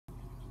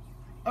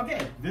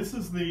Okay, this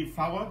is the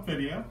follow-up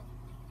video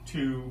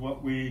to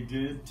what we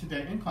did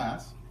today in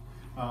class.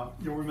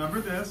 You'll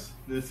remember this.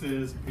 This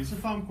is a piece of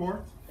foam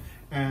core,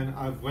 and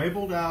I've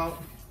labeled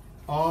out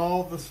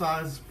all the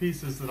size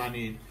pieces that I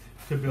need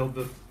to build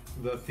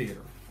the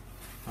theater.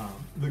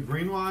 The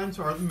green lines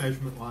are the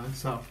measurement lines,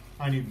 so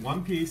I need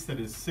one piece that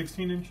is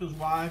 16 inches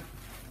wide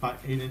by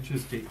 8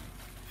 inches deep.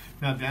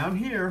 Now down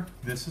here,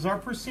 this is our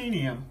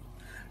proscenium,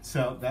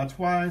 so that's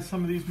why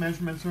some of these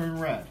measurements are in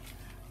red.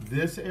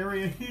 This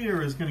area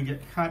here is going to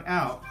get cut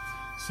out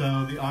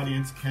so the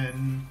audience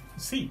can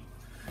see.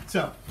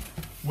 So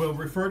we'll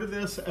refer to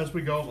this as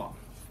we go along.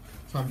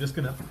 So I'm just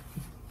going to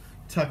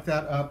tuck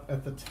that up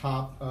at the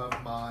top of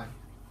my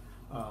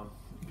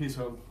piece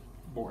of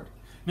board.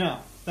 Now,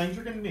 things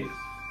you're going to need.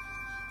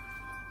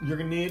 You're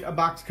going to need a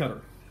box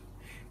cutter.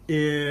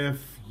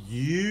 If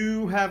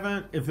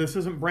this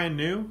isn't brand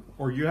new,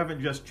 or you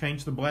haven't just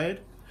changed the blade,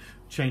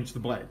 change the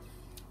blade.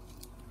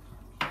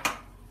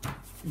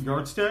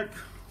 Yardstick,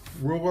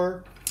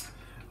 ruler.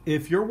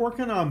 If you're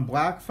working on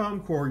black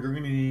foam core, you're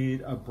going to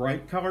need a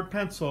bright colored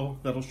pencil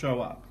that'll show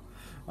up.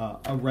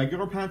 A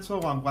regular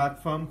pencil on black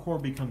foam core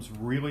becomes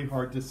really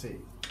hard to see.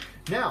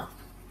 Now,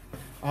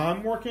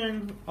 I'm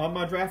working on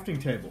my drafting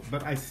table,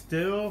 but I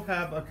still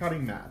have a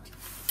cutting mat.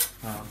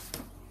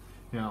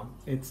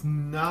 It's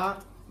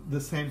not the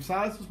same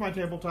size as my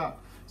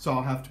tabletop, so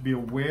I'll have to be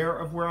aware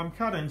of where I'm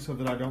cutting so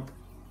that I don't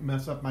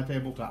mess up my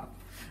tabletop.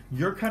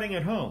 You're cutting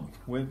at home,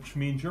 which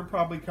means you're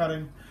probably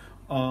cutting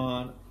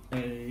on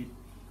a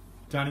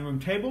dining room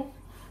table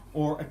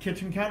or a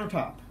kitchen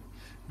countertop.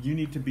 You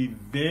need to be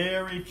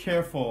very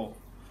careful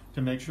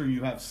to make sure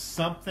you have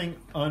something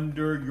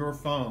under your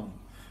foam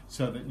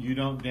so that you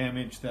don't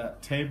damage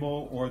that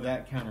table or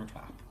that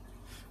countertop.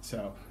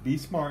 So be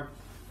smart,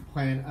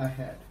 plan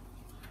ahead.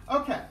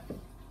 Okay,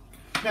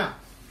 now,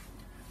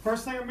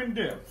 first thing I'm going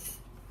to do,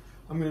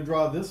 I'm going to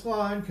draw this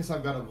line because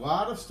I've got a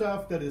lot of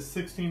stuff that is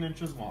 16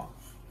 inches long.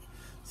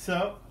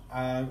 So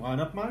I line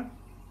up my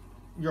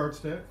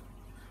yardstick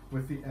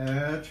with the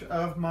edge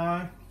of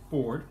my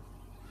board.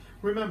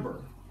 Remember,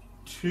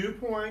 2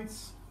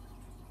 points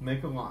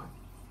make a line.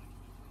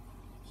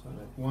 So I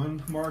make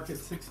one mark at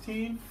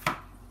 16.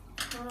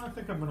 I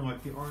think I'm going to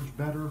like the orange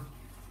better.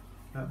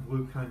 That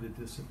blue kind of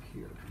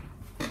disappeared.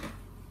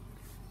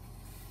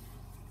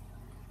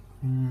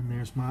 And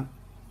there's my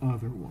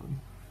other one.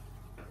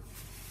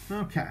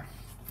 Okay.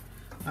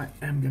 I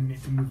am going to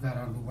need to move that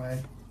out of the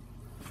way.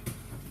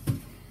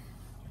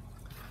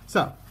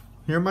 So,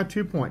 here are my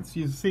 2 points.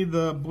 You see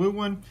the blue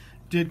one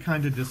did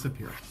kind of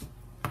disappear.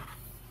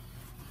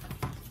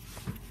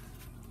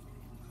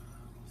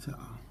 So,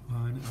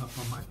 line up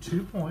on my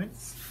 2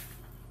 points.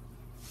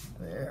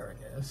 There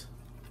it is.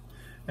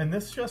 And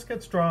this just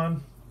gets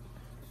drawn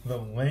the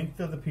length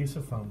of the piece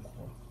of foam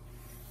core.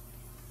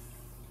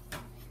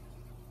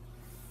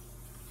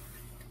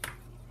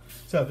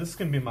 So this is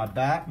going to be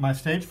my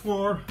stage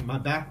floor, my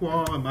back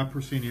wall, and my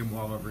proscenium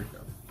wall over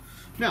here.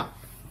 Now,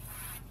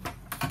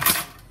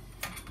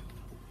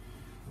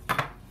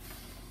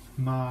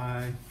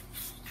 my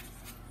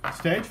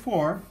stage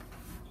floor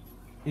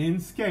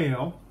in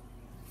scale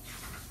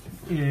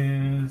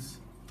is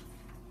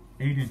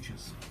 8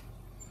 inches.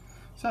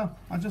 So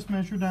I just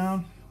measure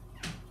down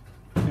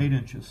 8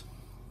 inches.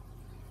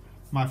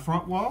 My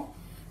front wall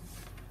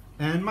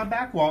and my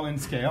back wall in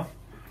scale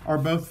are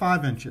both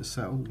 5 inches.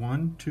 So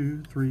 1,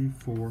 2, 3,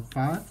 4,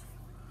 5.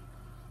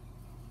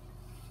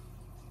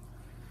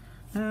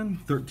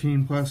 And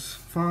 13 plus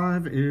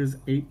 5 is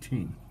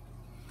 18.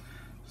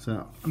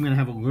 So I'm going to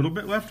have a little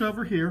bit left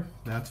over here.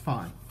 That's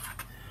fine.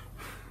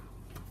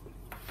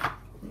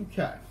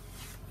 Okay.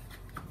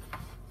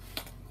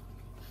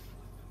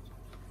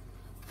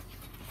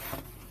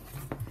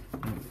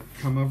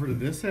 Come over to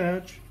this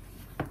edge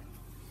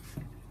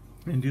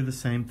and do the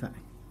same thing.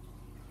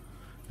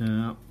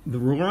 Now, the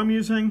ruler I'm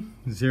using,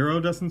 0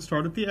 doesn't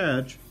start at the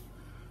edge,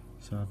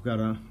 so I've got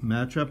to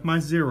match up my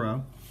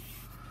 0.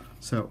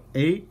 So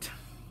 8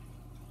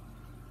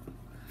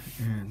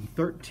 and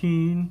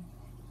 13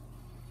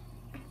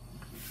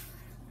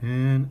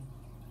 and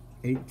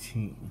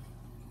 18.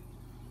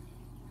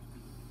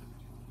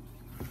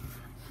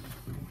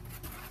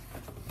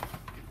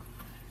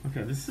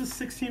 Okay, this is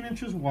 16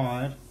 inches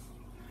wide,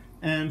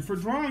 and for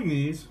drawing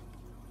these,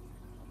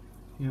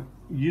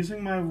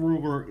 using my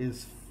ruler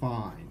is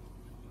fine.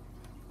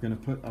 I'm going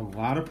to put a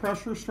lot of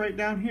pressure straight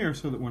down here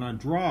so that when I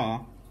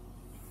draw,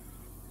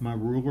 my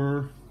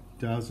ruler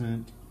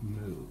doesn't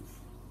move.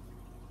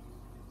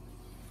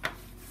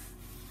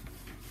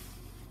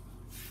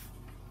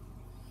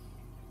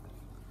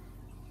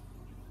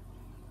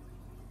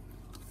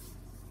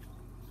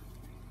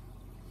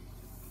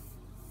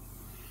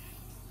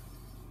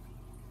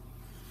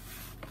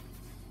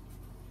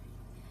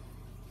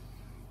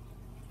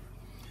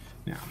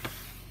 Now,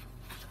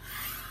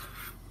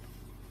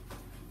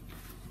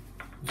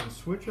 I'm going to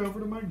switch over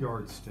to my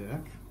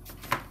yardstick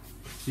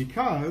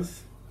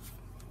because,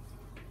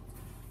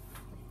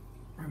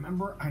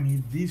 remember, I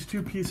need these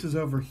 2 pieces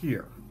over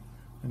here.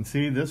 And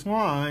see, this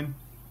line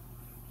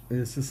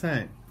is the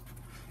same.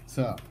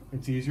 So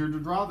it's easier to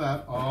draw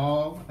that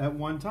all at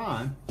one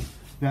time.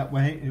 That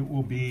way it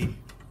will be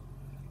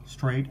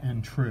straight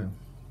and true.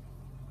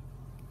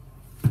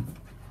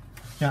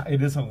 Now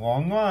it is a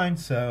long line,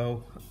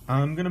 so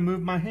I'm going to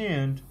move my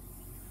hand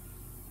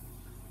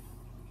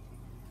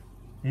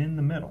in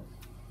the middle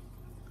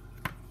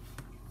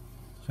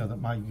so that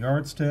my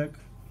yardstick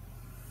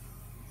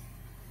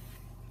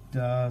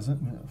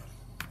doesn't move.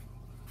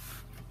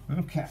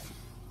 Okay.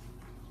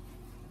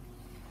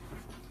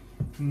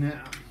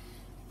 Now,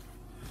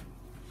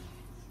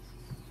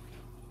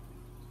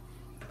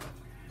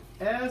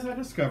 as I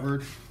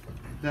discovered,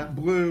 that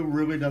blue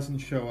really doesn't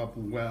show up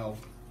well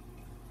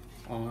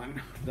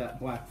on that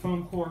black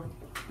foam core.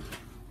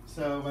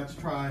 So let's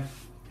try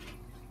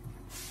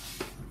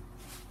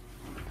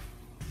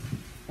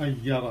a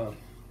yellow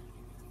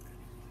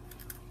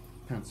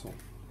pencil.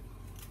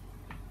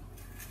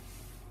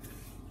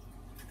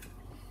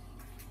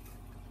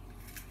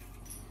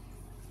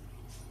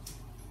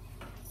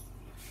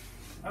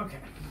 Okay.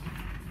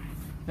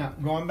 Now,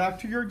 going back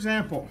to your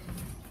example,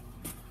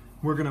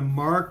 we're going to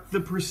mark the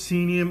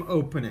proscenium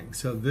opening.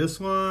 So this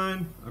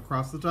line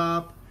across the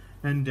top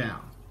and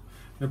down.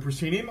 The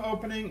proscenium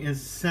opening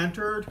is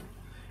centered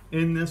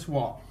in this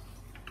wall.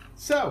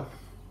 So,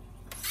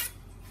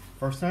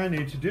 first thing I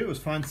need to do is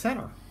find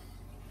center.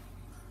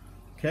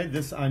 Okay,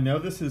 I know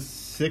this is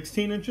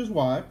 16 inches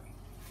wide.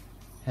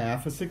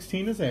 Half of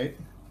 16 is 8.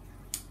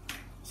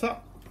 So,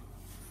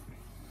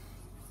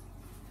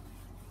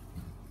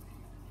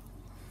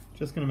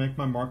 just going to make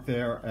my mark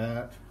there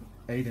at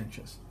 8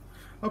 inches.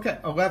 Okay,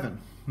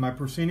 11. My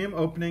proscenium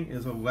opening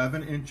is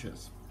 11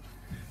 inches.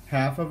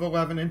 Half of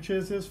 11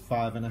 inches is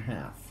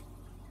 5.5.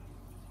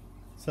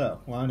 So,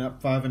 line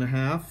up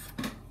 5.5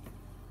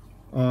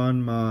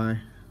 on my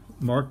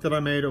mark that I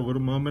made a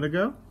little moment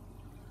ago.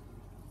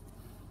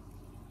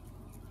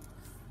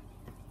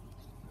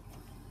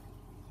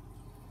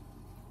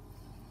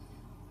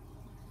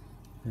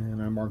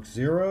 And I mark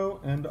 0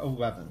 and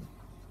 11.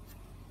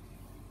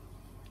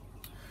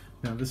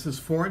 Now this is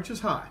 4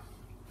 inches high.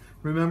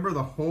 Remember,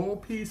 the whole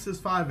piece is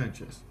 5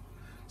 inches.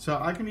 So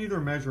I can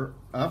either measure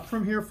up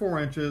from here 4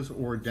 inches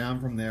or down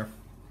from there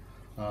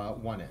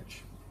 1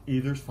 inch.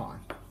 Either's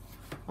fine.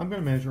 I'm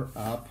going to measure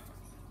up.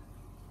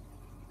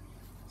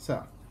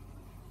 So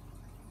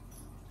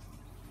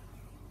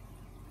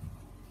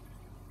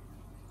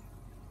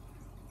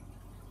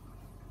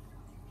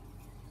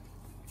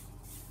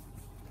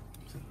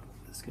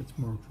this gets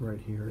marked right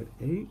here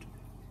at 8.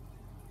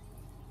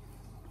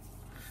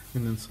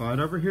 And then slide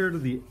over here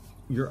to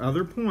your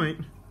other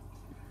point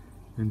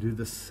and do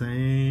the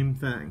same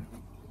thing.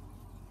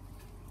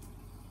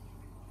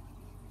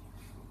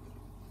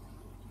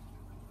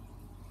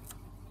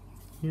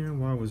 You know,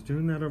 while I was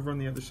doing that over on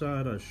the other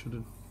side, I should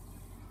have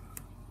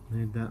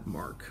made that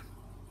mark.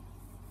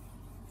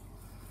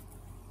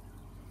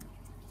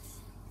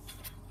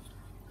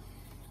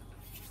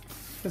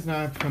 Because now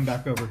I have to come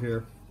back over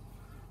here,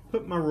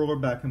 put my ruler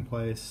back in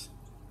place,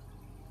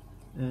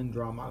 and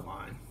draw my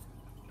line.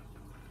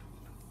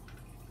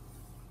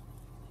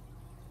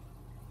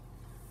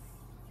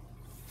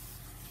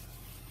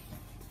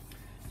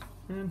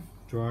 And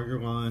draw your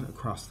line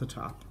across the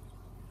top.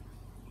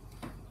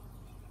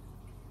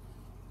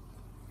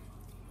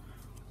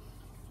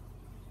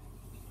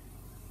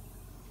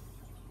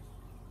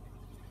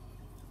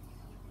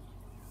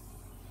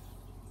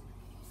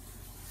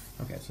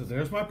 Okay, so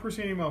there's my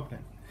proscenium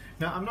opening.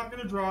 Now I'm not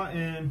going to draw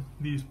in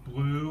these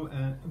blue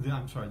and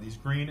these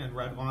green and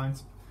red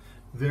lines.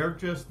 They're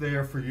just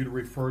there for you to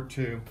refer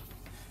to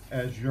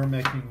as you're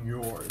making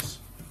yours.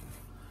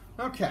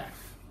 Okay,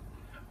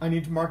 I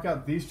need to mark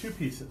out these two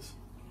pieces.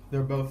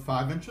 They're both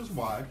 5 inches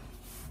wide.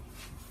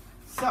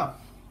 So,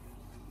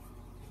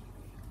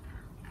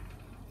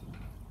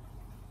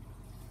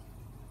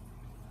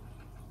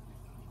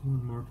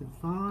 one mark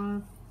at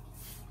 5,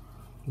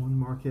 one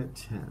mark at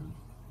 10.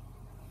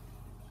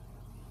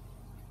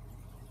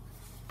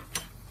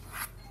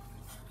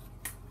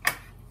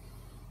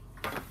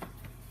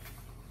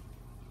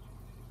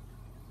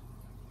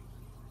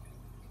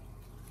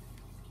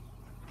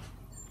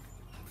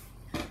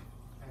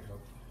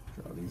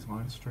 Draw these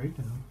lines straight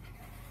down.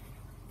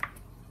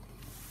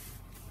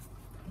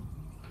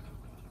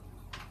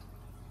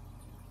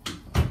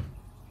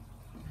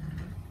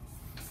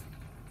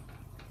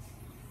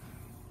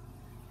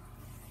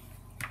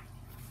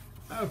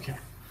 Okay,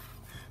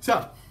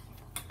 so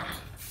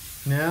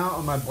now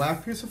on my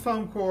black piece of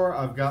foam core,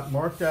 I've got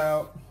marked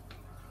out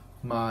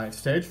my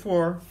stage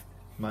floor,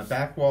 my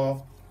back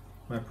wall,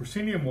 my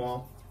proscenium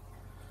wall,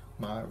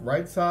 my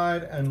right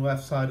side and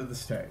left side of the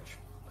stage.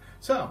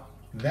 So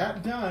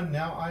that done,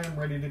 now I am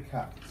ready to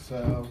cut.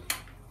 So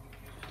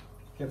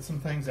get some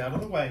things out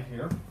of the way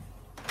here.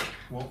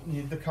 Won't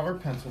need the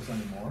colored pencils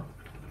anymore.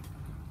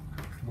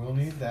 We'll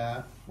need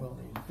that. We'll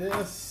need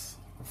this.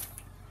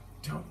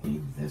 Don't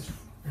need this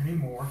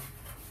anymore.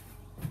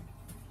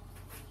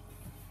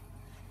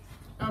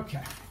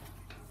 Okay.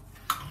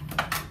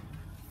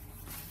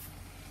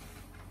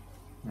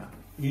 Now,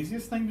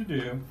 easiest thing to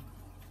do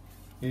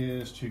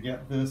is to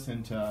get this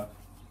into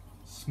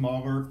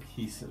smaller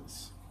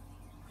pieces.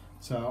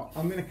 So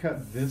I'm going to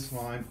cut this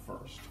line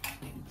first.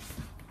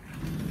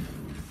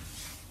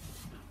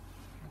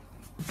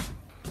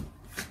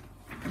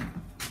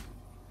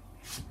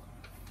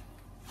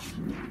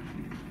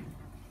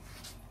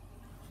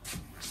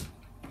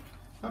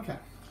 Okay.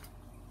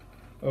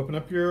 Open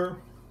up your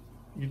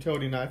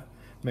utility knife.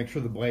 Make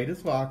sure the blade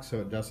is locked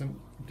so it doesn't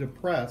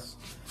depress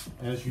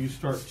as you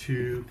start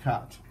to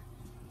cut.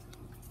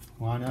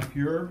 Line up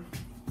your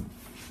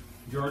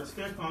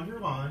yardstick on your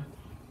line.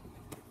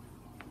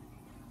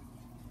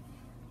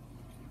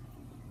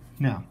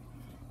 Now,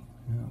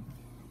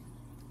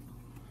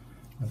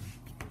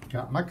 I've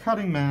got my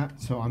cutting mat,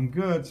 so I'm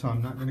good, so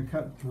I'm not going to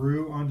cut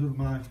through onto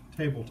my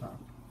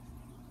tabletop.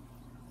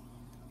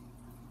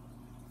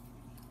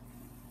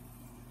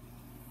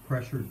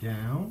 Pressure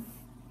down.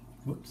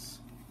 Whoops.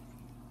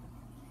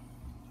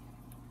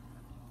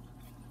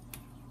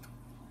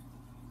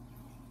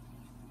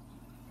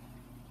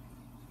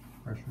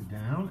 Pressure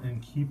down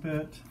and keep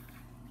it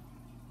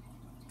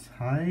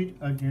tight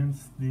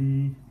against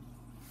the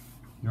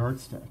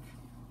yardstick.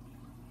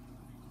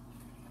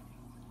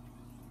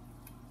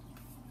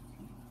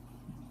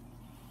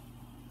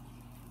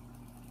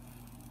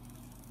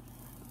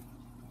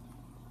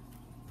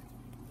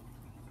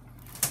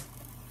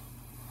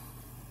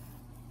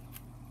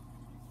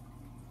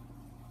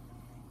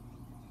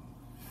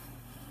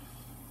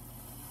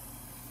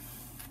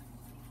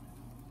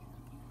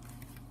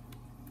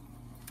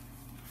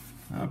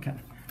 Okay,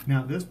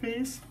 now this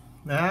piece,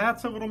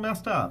 that's a little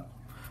messed up.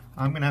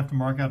 I'm going to have to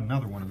mark out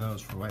another one of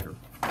those for later.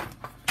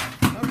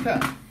 Okay,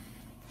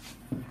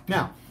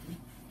 now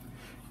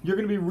you're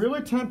going to be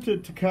really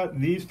tempted to cut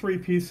these three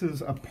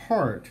pieces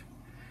apart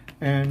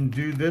and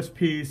do this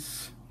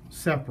piece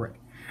separate.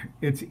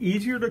 It's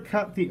easier to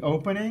cut the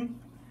opening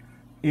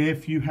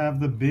if you have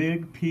the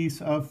big piece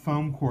of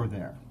foam core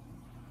there.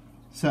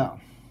 So,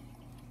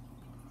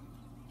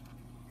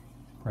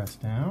 press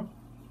down.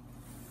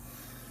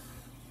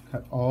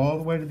 Cut all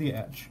the way to the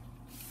edge.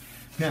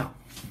 Now,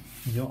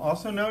 you'll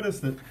also notice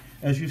that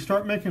as you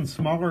start making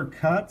smaller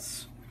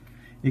cuts,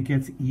 it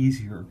gets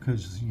easier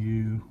because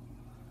you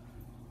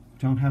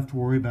don't have to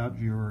worry about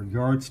your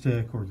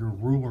yardstick or your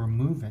ruler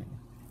moving.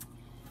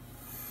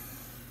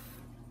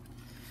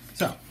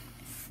 So,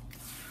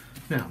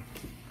 now,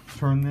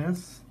 turn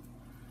this.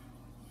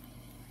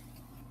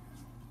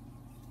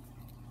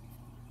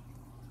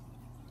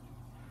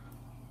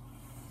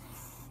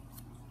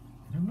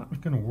 I'm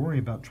not going to worry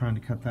about trying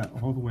to cut that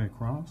all the way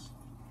across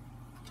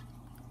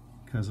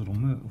because it'll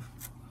move.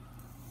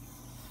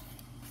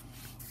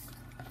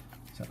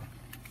 So,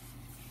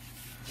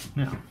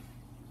 now,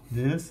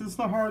 this is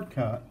the hard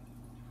cut.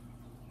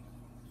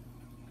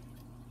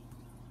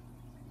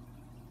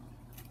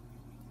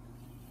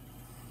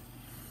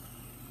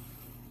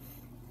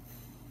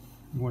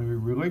 You want to be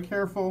really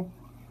careful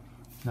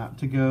not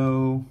to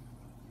go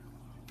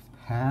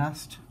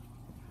past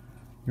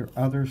your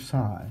other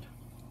side.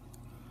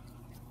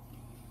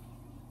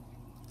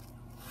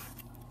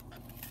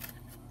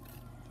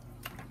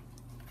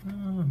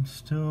 I'm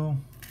still,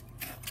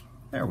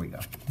 there we go.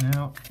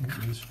 Now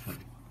it is free.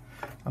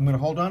 I'm going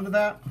to hold on to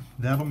that.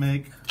 That'll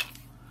make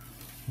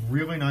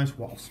really nice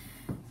walls.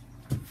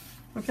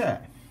 Okay,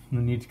 I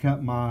need to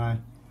cut my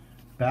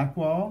back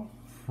wall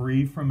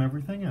free from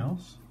everything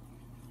else.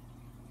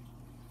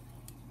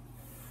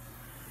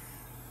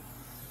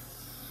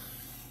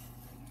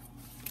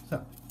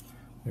 So,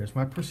 there's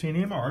my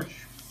proscenium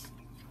arch.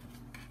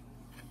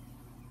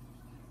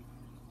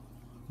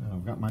 Now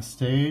I've got my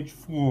stage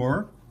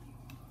floor.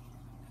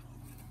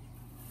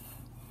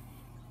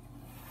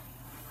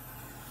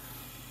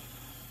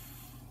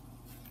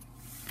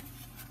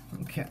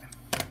 Okay.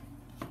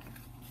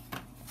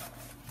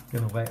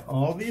 Gonna lay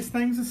all these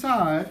things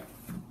aside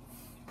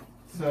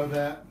so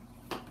that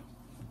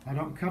I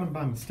don't cut them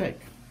by mistake.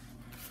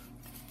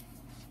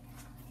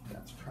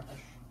 That's trash.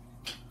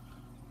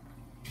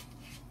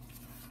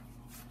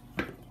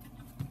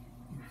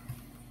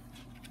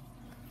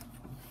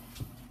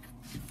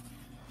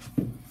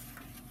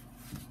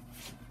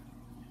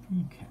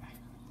 Okay,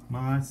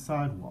 my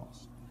side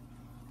walls.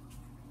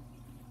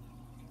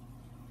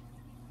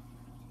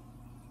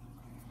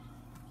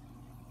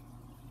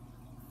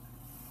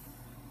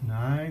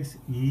 Nice,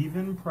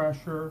 even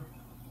pressure.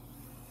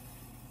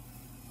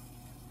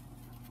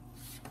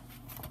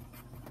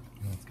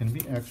 That's going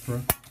to be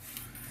extra.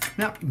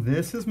 Now,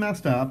 this is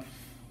messed up.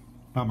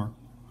 Bummer.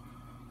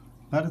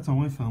 But it's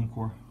only foam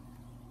core.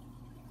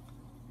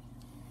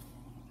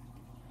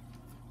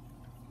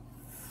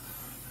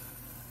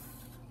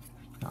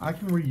 Now, I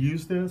can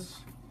reuse this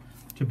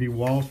to be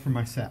walls for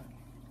my set.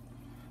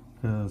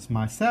 Because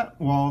my set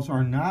walls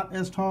are not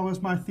as tall as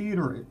my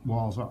theater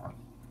walls are.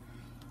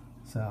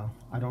 So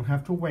I don't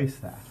have to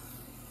waste that.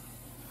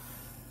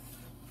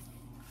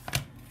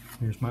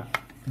 Here's my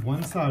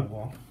one side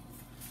wall.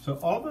 So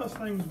all those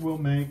things will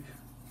make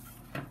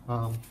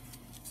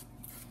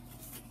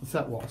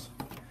set walls.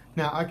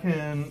 Now I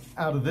can,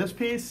 out of this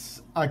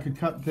piece, I could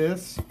cut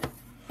this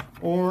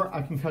or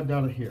I can cut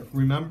down to here.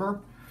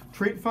 Remember,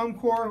 treat foam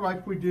core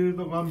like we do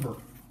the lumber.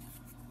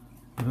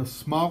 The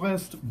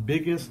smallest,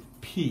 biggest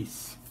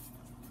piece,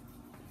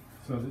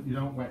 so that you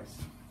don't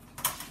waste.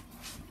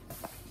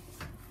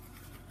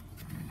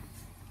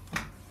 I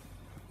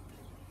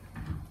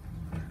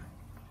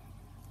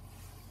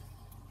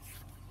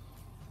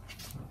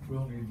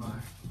will need my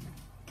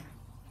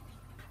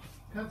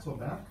pencil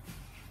back.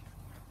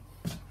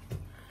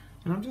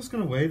 And I'm just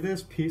going to weigh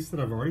this piece that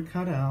I've already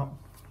cut out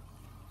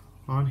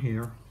on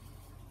here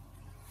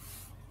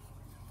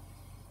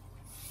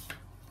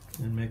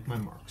and make my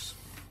marks.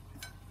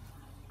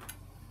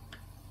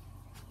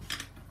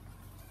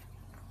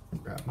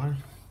 Grab my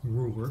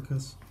ruler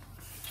because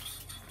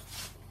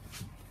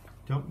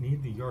don't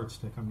need the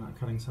yardstick. I'm not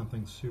cutting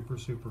something super,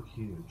 super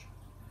huge.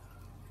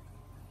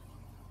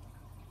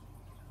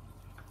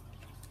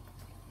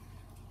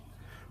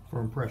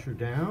 Firm pressure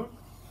down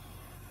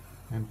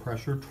and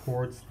pressure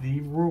towards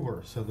the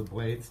ruler so the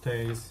blade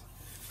stays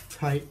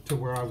tight to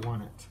where I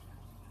want it.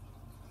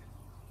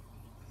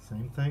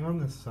 Same thing on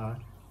this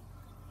side.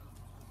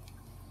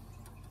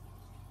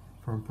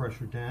 Firm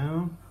pressure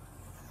down.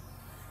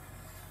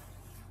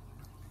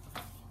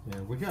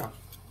 There we go.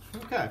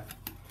 Okay,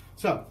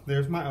 so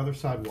there's my other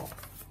side wall.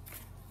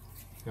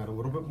 Got a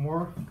little bit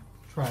more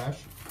trash.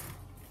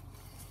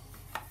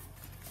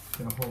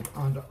 Gonna hold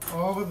onto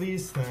all of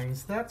these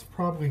things. That's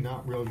probably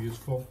not real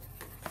useful,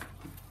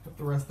 but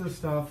the rest of the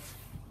stuff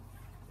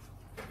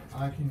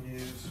I can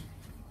use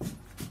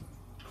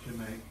to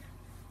make.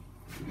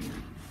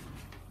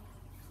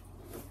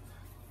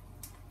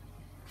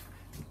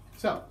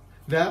 So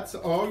that's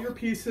all your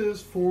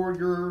pieces for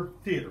your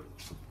theater.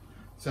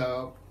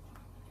 So,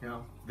 you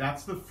know,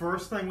 that's the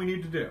first thing we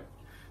need to do.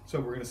 So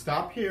we're going to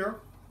stop here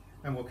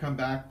and we'll come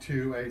back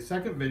to a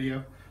second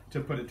video to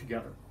put it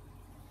together.